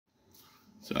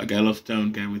So I got a little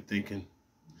stoned, got me thinking.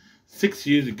 6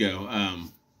 years ago,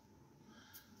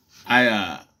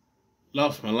 I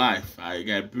lost my life. I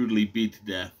got brutally beat to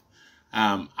death.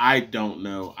 I don't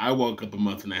know. I woke up a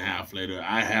month and a half later.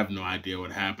 I have no idea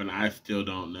what happened. I still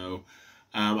don't know.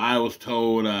 I was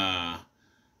told I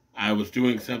was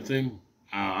doing something.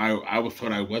 I was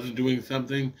told I wasn't doing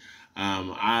something.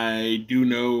 I do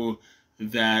know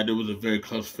that it was a very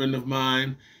close friend of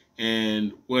mine,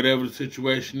 and whatever the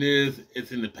situation is,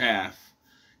 it's in the past.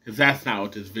 Because that's not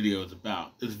what this video is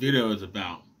about. This video is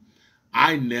about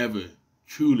I never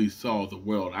truly saw the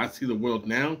world. I see the world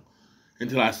now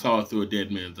until I saw it through a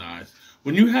dead man's eyes.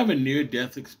 When you have a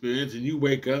near-death experience and you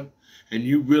wake up and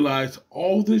you realize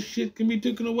all this shit can be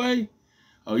taken away,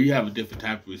 oh, you have a different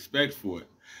type of respect for it.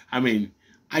 I mean,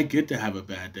 I get to have a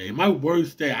bad day. My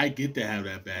worst day, I get to have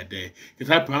that bad day.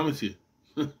 Because I promise you,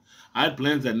 I had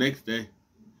plans that next day.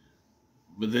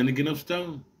 But then again, I'm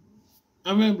stoned.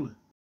 I'm rambling.